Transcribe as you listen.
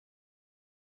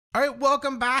All right,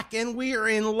 welcome back, and we are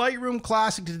in Lightroom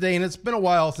Classic today, and it's been a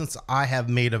while since I have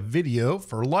made a video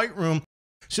for Lightroom.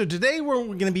 So today what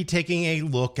we're going to be taking a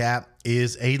look at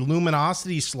is a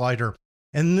luminosity slider,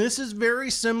 and this is very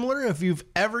similar if you've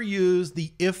ever used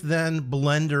the if-then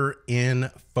blender in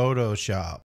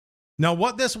Photoshop. Now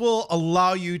what this will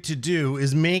allow you to do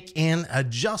is make an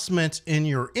adjustment in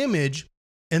your image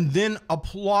and then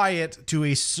apply it to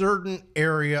a certain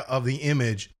area of the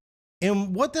image.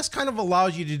 And what this kind of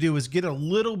allows you to do is get a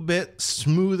little bit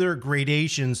smoother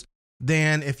gradations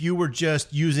than if you were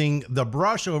just using the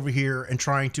brush over here and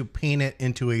trying to paint it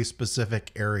into a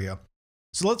specific area.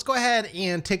 So let's go ahead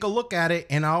and take a look at it,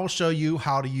 and I'll show you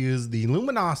how to use the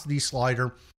luminosity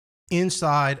slider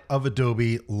inside of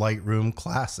Adobe Lightroom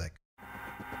Classic.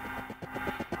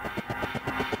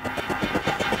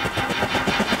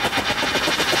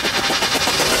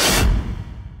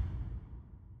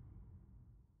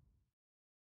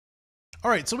 All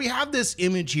right, so we have this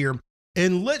image here,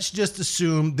 and let's just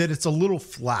assume that it's a little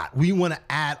flat. We want to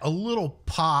add a little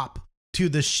pop to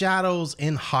the shadows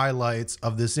and highlights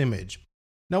of this image.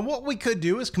 Now what we could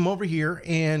do is come over here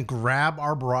and grab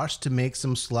our brush to make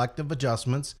some selective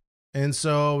adjustments. And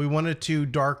so we wanted to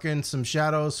darken some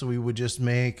shadows, so we would just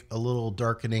make a little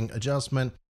darkening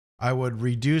adjustment. I would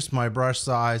reduce my brush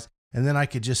size, and then I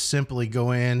could just simply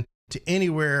go in to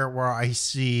anywhere where I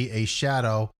see a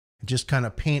shadow, just kind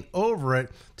of paint over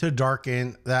it to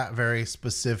darken that very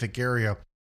specific area.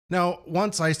 Now,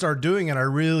 once I start doing it, I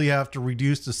really have to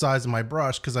reduce the size of my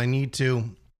brush because I need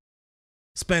to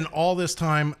spend all this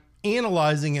time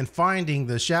analyzing and finding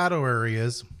the shadow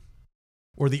areas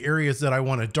or the areas that I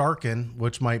want to darken,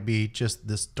 which might be just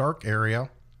this dark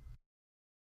area,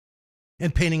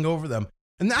 and painting over them.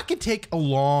 And that can take a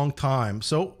long time.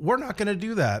 So we're not going to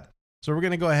do that. So we're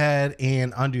going to go ahead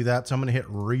and undo that. So I'm going to hit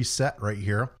reset right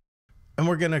here. And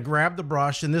we're going to grab the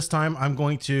brush, and this time I'm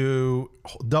going to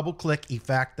double click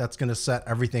effect. That's going to set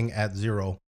everything at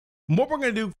 0. And what we're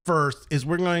going to do first is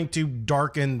we're going to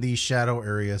darken these shadow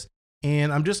areas,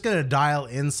 and I'm just going to dial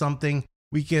in something.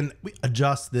 We can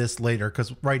adjust this later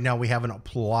because right now we haven't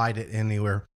applied it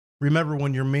anywhere. Remember,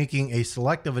 when you're making a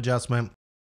selective adjustment,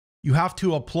 you have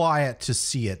to apply it to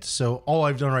see it. So all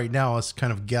I've done right now is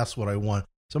kind of guess what I want.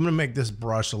 So I'm going to make this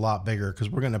brush a lot bigger because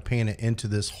we're going to paint it into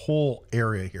this whole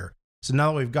area here. So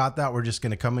now that we've got that, we're just going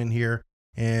to come in here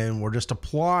and we're just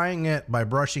applying it by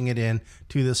brushing it in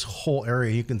to this whole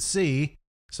area. You can see,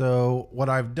 so what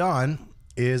I've done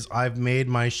is I've made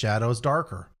my shadows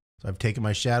darker. So I've taken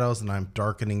my shadows and I'm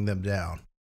darkening them down.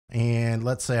 And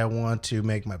let's say I want to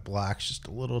make my blacks just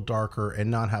a little darker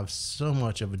and not have so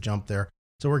much of a jump there.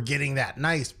 So we're getting that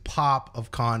nice pop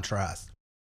of contrast.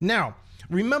 Now,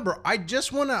 remember, I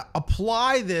just want to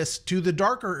apply this to the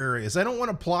darker areas. I don't want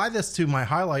to apply this to my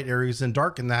highlight areas and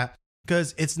darken that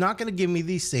because it's not going to give me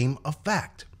the same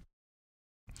effect.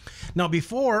 Now,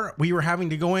 before we were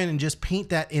having to go in and just paint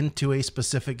that into a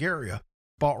specific area,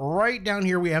 but right down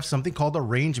here we have something called a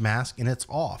range mask, and it's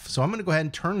off. So I'm going to go ahead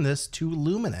and turn this to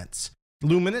luminance.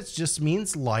 Luminance just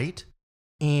means light.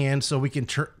 And so we can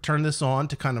turn this on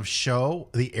to kind of show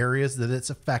the areas that it's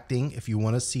affecting if you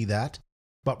want to see that.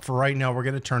 But for right now, we're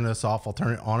going to turn this off. I'll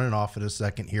turn it on and off in a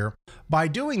second here. By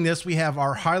doing this, we have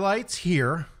our highlights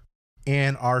here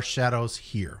and our shadows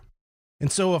here.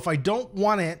 And so if I don't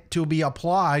want it to be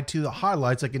applied to the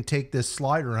highlights, I can take this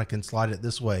slider and I can slide it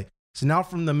this way. So now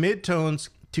from the midtones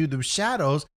to the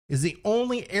shadows is the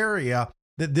only area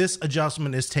that this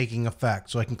adjustment is taking effect.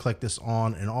 So I can click this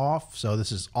on and off. So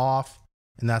this is off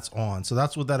and that's on. So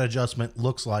that's what that adjustment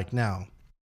looks like now.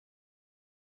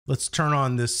 Let's turn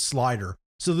on this slider.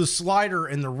 So the slider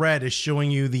in the red is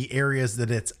showing you the areas that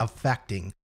it's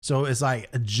affecting. So as I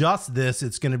adjust this,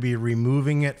 it's going to be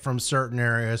removing it from certain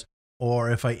areas, or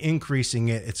if I increasing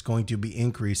it, it's going to be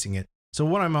increasing it. So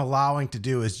what I'm allowing to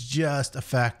do is just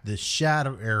affect the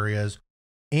shadow areas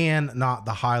and not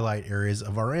the highlight areas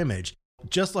of our image.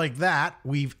 Just like that,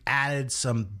 we've added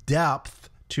some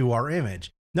depth to our image.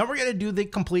 Now we're going to do the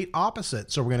complete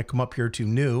opposite. So we're going to come up here to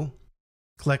New,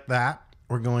 click that.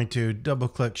 We're going to double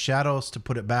click shadows to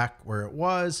put it back where it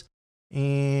was,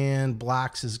 and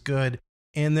blacks is good.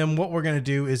 And then what we're going to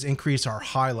do is increase our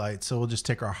highlights. So we'll just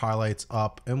take our highlights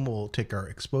up and we'll take our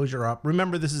exposure up.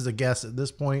 Remember, this is a guess at this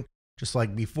point, just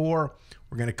like before.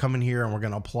 We're going to come in here and we're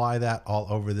going to apply that all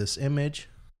over this image.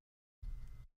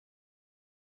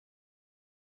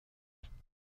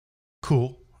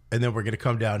 Cool. And then we're going to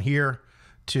come down here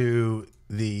to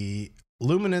the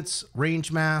luminance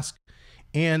range mask.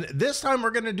 And this time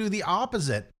we're going to do the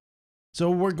opposite. So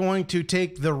we're going to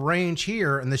take the range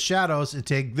here and the shadows and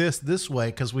take this way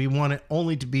because we want it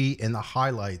only to be in the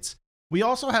highlights. We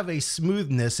also have a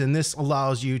smoothness, and this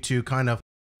allows you to kind of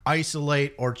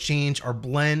isolate or change or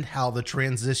blend how the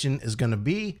transition is going to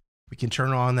be. We can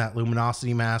turn on that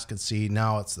luminosity mask and see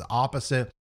now it's the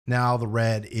opposite. Now the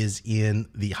red is in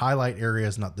the highlight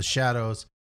areas, not the shadows.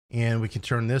 And we can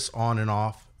turn this on and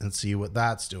off and see what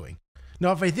that's doing.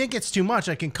 Now, if I think it's too much,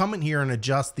 I can come in here and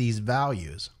adjust these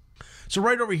values. So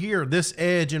right over here, this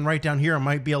edge and right down here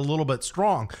might be a little bit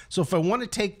strong. So if I want to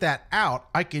take that out,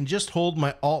 I can just hold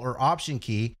my Alt or Option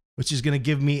key, which is going to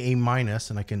give me a minus,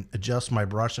 and I can adjust my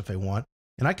brush if I want.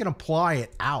 And I can apply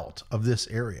it out of this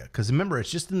area. Because remember, it's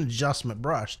just an adjustment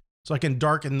brush. So I can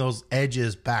darken those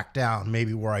edges back down,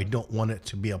 maybe where I don't want it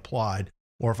to be applied,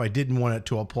 or if I didn't want it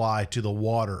to apply to the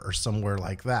water or somewhere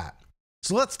like that.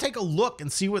 So let's take a look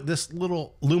and see what this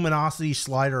little luminosity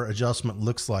slider adjustment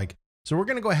looks like. So we're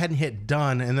going to go ahead and hit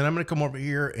done, and then I'm going to come over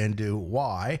here and do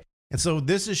Y. And so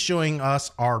this is showing us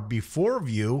our before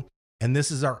view, and this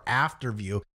is our after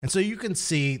view. And so you can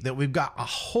see that we've got a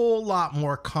whole lot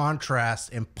more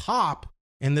contrast and pop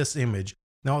in this image.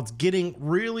 Now it's getting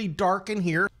really dark in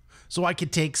here, so I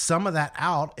could take some of that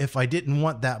out if I didn't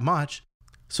want that much.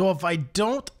 So if I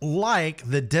don't like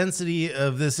the density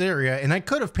of this area, and I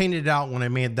could have painted it out when I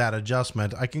made that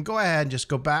adjustment, I can go ahead and just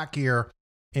go back here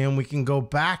and we can go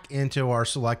back into our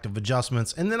selective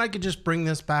adjustments, and then I could just bring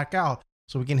this back out.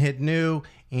 So we can hit new,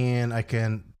 and I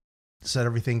can set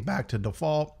everything back to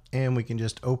default, and we can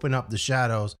just open up the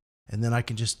shadows, and then I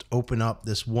can just open up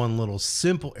this one little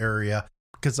simple area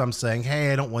because I'm saying,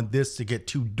 hey, I don't want this to get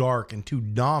too dark and too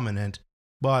dominant,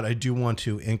 but I do want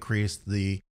to increase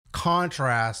the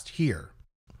contrast here.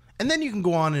 And then you can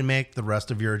go on and make the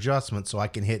rest of your adjustments. So I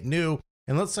can hit new,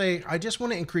 and let's say I just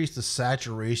want to increase the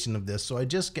saturation of this, so I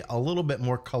just get a little bit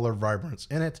more color vibrance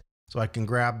in it. So I can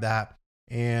grab that,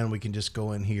 and we can just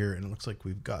go in here, and it looks like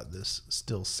we've got this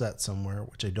still set somewhere,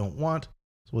 which I don't want.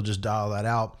 So we'll just dial that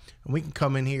out, and we can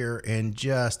come in here and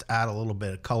just add a little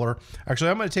bit of color.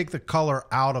 Actually, I'm going to take the color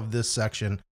out of this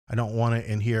section. I don't want it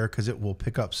in here because it will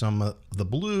pick up some of the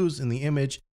blues in the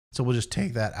image. So we'll just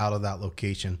take that out of that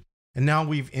location. And now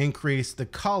we've increased the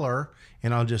color,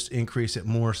 and I'll just increase it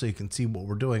more so you can see what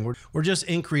we're doing. We're just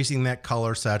increasing that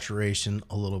color saturation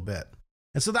a little bit.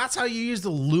 And so that's how you use the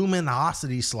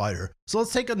luminosity slider. So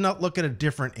let's take a look at a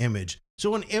different image.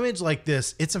 So an image like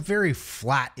this, it's a very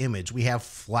flat image. We have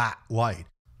flat light.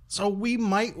 So we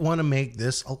might want to make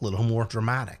this a little more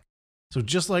dramatic. So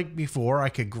just like before, I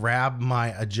could grab my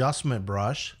adjustment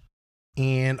brush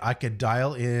and I could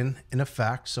dial in an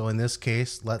effect. So in this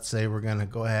case, let's say we're going to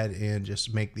go ahead and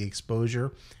just make the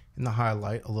exposure and the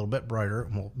highlight a little bit brighter,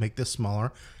 and we'll make this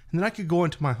smaller. And then I could go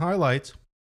into my highlights,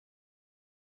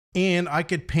 and I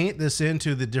could paint this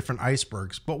into the different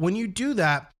icebergs. But when you do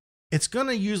that, it's going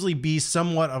to usually be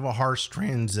somewhat of a harsh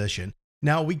transition.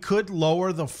 Now we could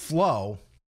lower the flow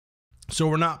so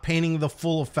we're not painting the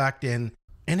full effect in,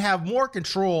 and have more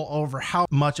control over how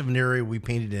much of an area we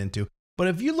painted into. But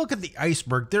if you look at the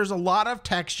iceberg, there's a lot of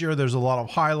texture, there's a lot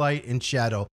of highlight and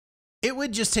shadow. It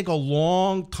would just take a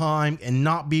long time and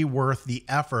not be worth the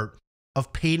effort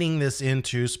of painting this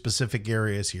into specific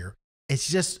areas here. It's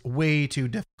just way too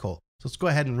difficult. So let's go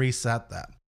ahead and reset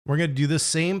that. We're going to do the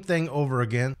same thing over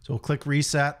again. So we'll click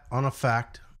reset on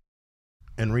effect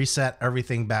and reset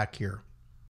everything back here.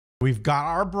 We've got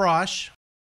our brush.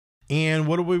 And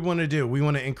what do we want to do? We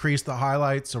want to increase the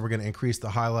highlights. So we're going to increase the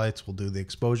highlights. We'll do the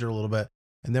exposure a little bit.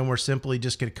 And then we're simply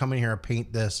just going to come in here and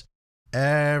paint this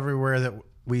everywhere that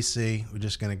we see. We're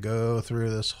just going to go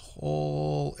through this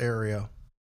whole area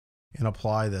and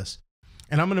apply this.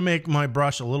 And I'm going to make my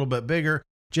brush a little bit bigger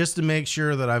just to make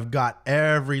sure that I've got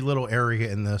every little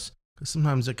area in this. Because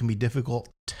sometimes it can be difficult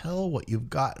to tell what you've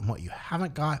got and what you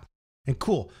haven't got. And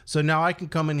cool. So now I can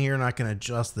come in here and I can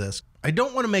adjust this. I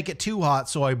don't want to make it too hot,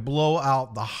 so I blow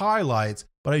out the highlights,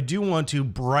 but I do want to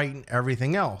brighten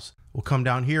everything else. We'll come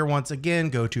down here once again,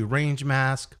 go to Range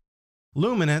Mask,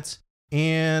 Luminance,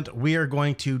 and we are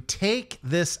going to take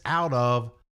this out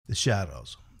of the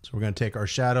shadows. So we're going to take our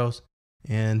shadows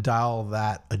and dial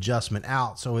that adjustment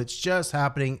out. So it's just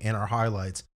happening in our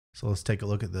highlights. So let's take a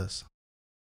look at this.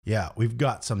 Yeah, we've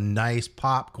got some nice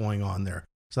pop going on there.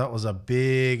 So that was a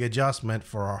big adjustment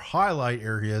for our highlight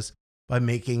areas by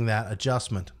making that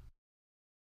adjustment.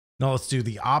 Now let's do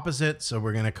the opposite. So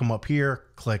we're going to come up here,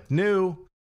 click new.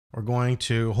 We're going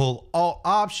to hold Alt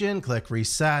Option, click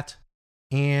reset.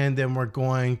 And then we're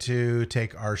going to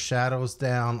take our shadows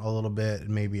down a little bit and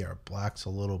maybe our blacks a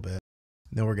little bit.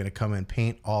 And then we're going to come and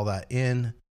paint all that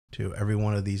in to every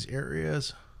one of these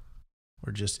areas.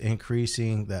 We're just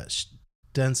increasing that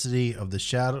density of the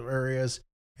shadow areas.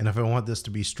 And if I want this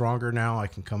to be stronger now, I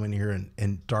can come in here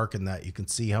and darken that. You can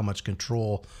see how much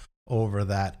control over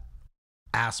that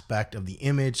aspect of the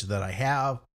image that I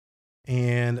have.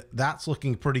 And that's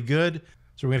looking pretty good.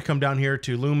 So we're going to come down here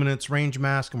to Luminance Range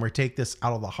Mask, and we're going to take this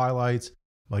out of the highlights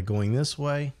by going this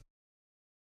way.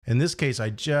 In this case, I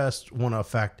just want to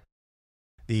affect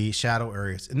the shadow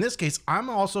areas. In this case, I'm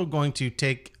also going to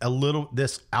take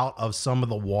this out of some of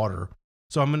the water.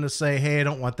 So I'm going to say, hey, I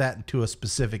don't want that into a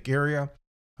specific area.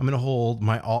 I'm going to hold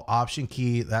my Alt Option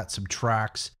key, that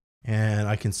subtracts, and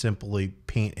I can simply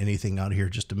paint anything out here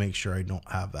just to make sure I don't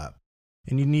have that.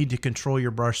 And you need to control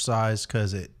your brush size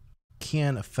because it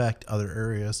can affect other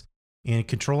areas. And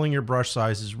controlling your brush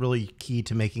size is really key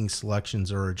to making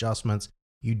selections or adjustments.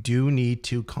 You do need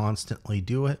to constantly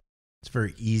do it. It's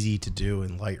very easy to do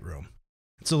in Lightroom.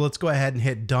 So let's go ahead and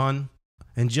hit done.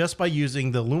 And just by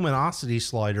using the luminosity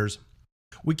sliders,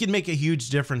 we can make a huge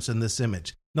difference in this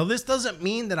image. Now, this doesn't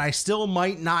mean that I still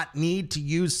might not need to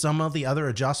use some of the other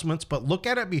adjustments, but look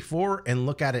at it before and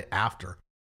look at it after.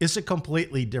 It's a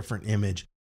completely different image,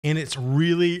 and it's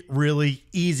really, really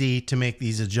easy to make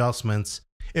these adjustments.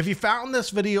 If you found this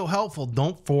video helpful,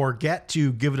 don't forget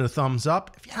to give it a thumbs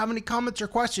up. If you have any comments or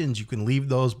questions, you can leave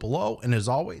those below. And as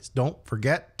always, don't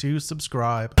forget to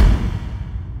subscribe.